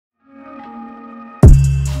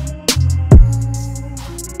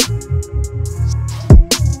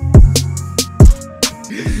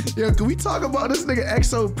Yo, can we talk about this nigga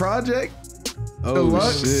EXO project? Oh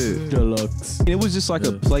Deluxe? shit. Deluxe. It was just like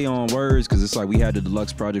a play on words because it's like we had the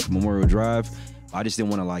Deluxe project for Memorial Drive. I just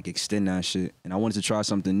didn't want to like extend that shit, and I wanted to try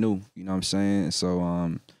something new. You know what I'm saying?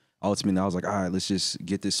 So ultimately, I was like, all right, let's just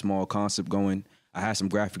get this small concept going. I had some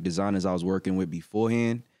graphic designers I was working with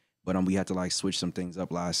beforehand, but we had to like switch some things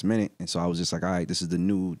up last minute, and so I was just like, all right, this is the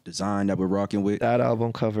new design that we're rocking with. That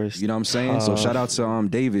album covers. You know what I'm saying? So shout out to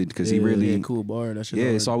David because he really cool bar. That shit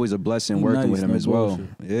it's always a blessing He working nice, with him no as well. bullshit.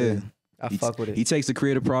 Yeah. I fuck with it. He takes the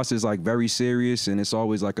creative process like very serious, and it's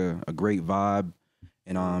always like a great vibe.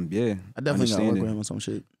 And yeah, I definitely gotta work with him on some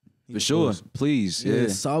shit. for sure. Please, yeah.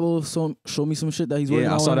 Sabo showed me some shit that he's working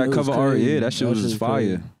on. Yeah, I saw that It was cover art. crazy. Yeah, that shit was just fire.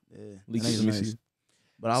 Yeah, Leaks that is is nice. nice.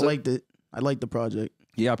 But I liked it. I liked the project.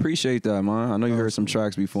 Yeah, I appreciate that, man. I know you heard some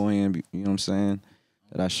tracks beforehand. You know what I'm saying?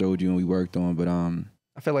 That I showed you and we worked on, but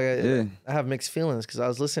I feel like yeah. I have mixed feelings because I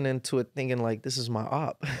was listening to it thinking like this is my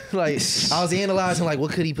op. Like I was analyzing like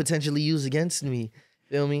what could he potentially use against me.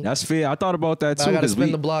 Feel me? That's fair. I thought about that But too. I gotta 'Cause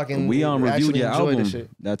spin the block and we reviewed actually your enjoy the album shit.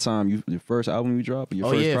 that time. Your first album you dropped,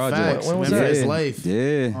 your first project. Facts. When was Remember that? His Life.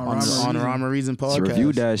 Yeah, On Rama Reason Just podcast.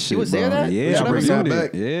 reviewed that shit. was there bro. that? Yeah, Yeah, I I reviewed remember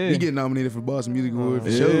it. Yeah, He get nominated for Boston Music Award for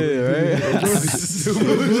yeah, sure. right.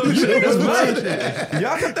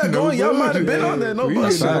 Y'all kept that going. Y'all might have been on there. No We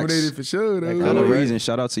bullshit. get nominated for sure. Though. Another reason.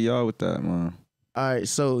 Shout out to y'all with that, man. All right,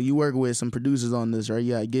 so you work with some producers on this, right?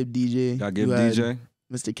 You got Gib DJ. Got give You had DJ.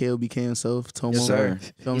 Mr. KLBK himself, Tomo. Yes, sir.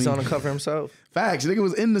 Feel He's me? on the cover himself. Facts. Nigga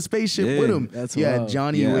was in the spaceship Yeah, with him. that's you had wild.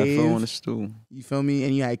 Johnny Yeah, I Wave. fell on the stool. You feel me?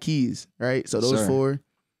 And you had Keys, right? So those Sir. 4.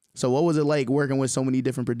 So what was it like working with so many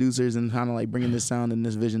different producers and kind of like bringing this sound and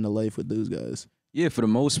this vision to life with those guys? Yeah, for the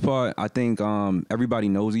most part, I think everybody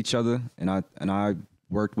knows each other, and I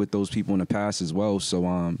worked with those people in the past as well.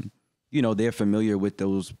 So you know, they're familiar with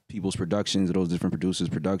those people's productions, those different producers'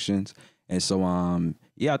 productions, and so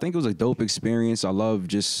yeah, I think it was a dope experience. I love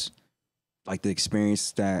just like the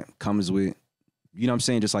experience that comes with, you know what I'm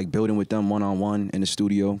saying, just like building with them one-on-one in the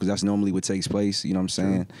studio, because that's normally what takes place, you know what I'm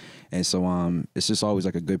saying? And so it's just always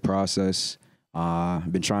like a good process.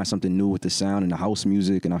 I've been trying something new with the sound and the house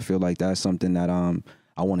music, and I feel like that's something that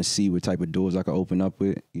I want to see what type of doors I could open up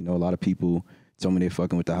with. You know, a lot of people told me they're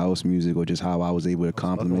fucking with the house music or just how I was able to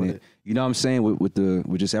complement it. You know what I'm saying?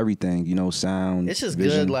 With just everything, you know, sound. It's just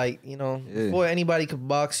vision. good, like, you know, before anybody could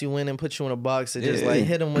box you in and put you in a box, to just like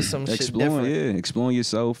hit them with some shit different. Exploring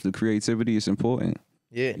yourself, the creativity is important.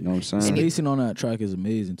 Yeah. You know what I'm saying? Spacing on that track is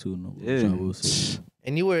amazing too. No, Yeah. I will say.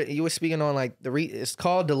 And you were speaking on like it's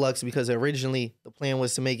called Deluxe because originally the plan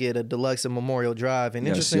was to make it a Deluxe and Memorial Drive. And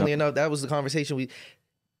Yes, interestingly enough, that was the conversation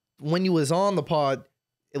when you was on the pod,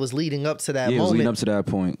 it was leading up to that Yeah, it was moment. leading up to that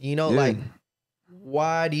point. You know, Yeah. like,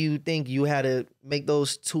 why do you think you had to make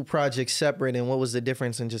those 2 projects separate, and what was the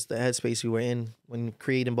difference in just the headspace you were in when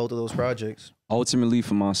creating both of those projects? Ultimately,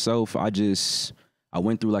 for myself, I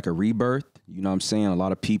went through like a rebirth. You know what I'm saying? A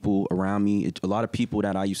lot of people around me, a lot of people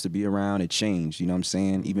that I used to be around, it changed. You know what I'm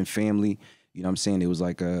saying? Even family, you know what I'm saying? It was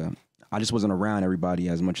like I just wasn't around everybody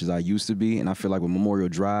as much as I used to be. And I feel like with Memorial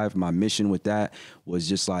Drive, my mission with that was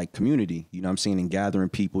just like community, you know what I'm saying? And gathering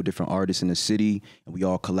people, different artists in the city, and we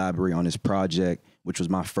all collaborate on this project, which was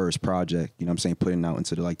my first project, you know what I'm saying? Putting out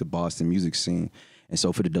into the Boston music scene. And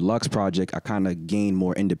so for the Deluxe project, I kind of gained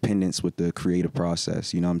more independence with the creative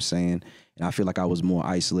process, you know what I'm saying? And I feel like I was more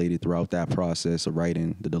isolated throughout that process of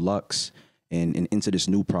writing the Deluxe and into this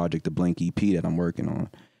new project, the Blank EP that I'm working on.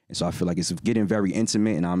 And so I feel like it's getting very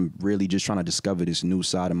intimate, and I'm really just trying to discover this new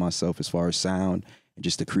side of myself as far as sound and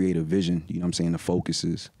just the creative vision, you know what I'm saying, the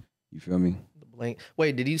focuses. You feel me? Blank.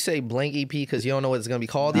 Wait, did you say Blank EP because you don't know what it's going to be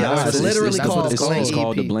called? Nah, Yeah, it's literally called it's Blank EP.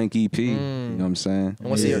 called the Blank EP, you know what I'm saying? And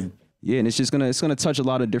what's the Yeah, and it's gonna touch a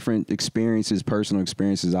lot of different experiences, personal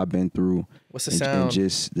experiences I've been through. What's the and sound?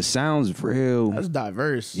 just the sound's real. That's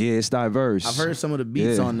diverse. Yeah, it's diverse. I've heard some of the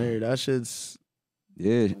beats Yeah. on there. That shit's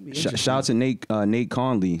Yeah, be shout out to Nate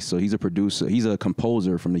Conley. So he's a producer. He's a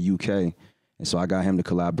composer from the UK, and so I got him to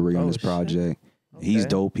collaborate on this project. He's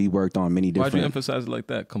dope. He worked on many different. Why'd you emphasize it like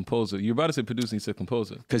that? Composer. You're about to say producer, you said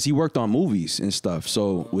composer. Because he worked on movies and stuff.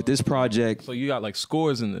 So with this project, So you got like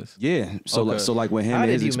scores in this. yeah. So Okay. like with him How and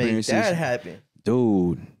did his you make experiences, that happen?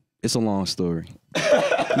 dude. It's a long story.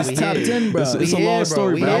 It's top 10, bro. It's We a here, long bro.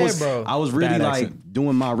 story, We but here, I bro. was really Bad like accent.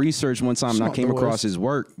 doing my research one time, and I Smart came the across worst. his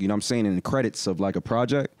work. You know what I'm saying, in the credits of like a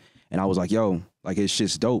project, and I was like, yo, like his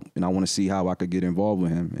shit's dope, and I want to see how I could get involved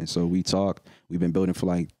with him. And so we talked. We've been building for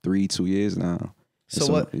like 2 years now. And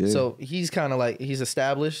So what? Yeah. So he's kind of like he's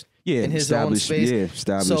established Yeah, in his own established. space. Yeah,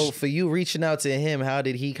 established. So for you reaching out to him, how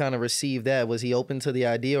did he kind of receive that? Was he open to the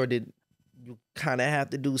idea, or did you kind of have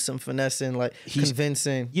to do some finessing, like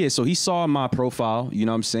convincing. Yeah, so he saw my profile, you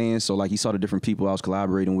know what I'm saying? So like he saw the different people I was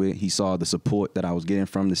collaborating with. He saw the support that I was getting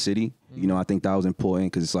from the city. You know, I think that was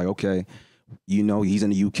important because it's like, okay, you know, he's in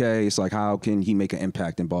the UK. It's like, how can he make an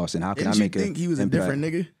impact in Boston? How can I make an impact? Think he was a different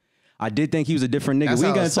nigga? I did think he was a different nigga. We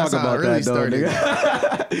ain't gonna talk about that though,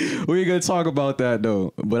 nigga. We ain't gonna talk about that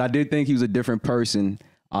though. But I did think he was a different person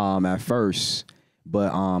at first.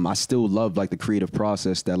 But I still loved like the creative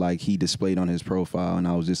process that like he displayed on his profile, and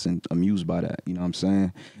I was just amused by that. You know what I'm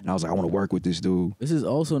saying? And I was like, I want to work with this dude. This is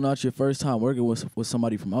also not your first time working with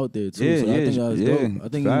somebody from out there too. Yeah, so yeah, I think that was dope. I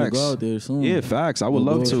think you need to go out there soon. Yeah, facts. I would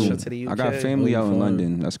love to. to I got family out in fun.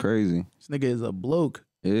 London. That's crazy. This nigga is a bloke.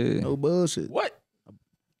 Yeah. No bullshit. What?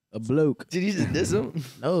 A bloke. Did you just diss him?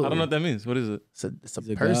 No. I don't know what that means. What is it? It's a He's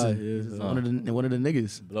a person. guy, yeah. It's one of the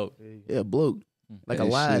niggas. Bloke. Yeah, bloke. Like a Yeah,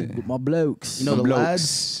 lad. shit. With my blokes. You know the Blokes.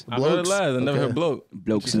 lads? I've heard lads. I never heard bloke.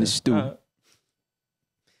 Blokes in the stew.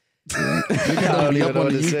 Niggas don't be up on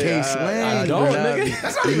the UK slang. I don't, bro. nigga.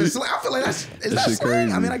 That's not even slang. I feel like is That that shit slang?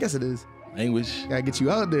 crazy. I mean, I guess it is. Language. Gotta get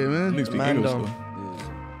you out there, man. Niggas speak Man English. don't.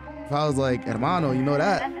 though. If I was like, hermano, you know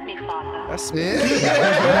that? That's Yeah.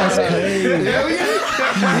 That's crazy. Yeah,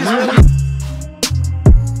 yeah.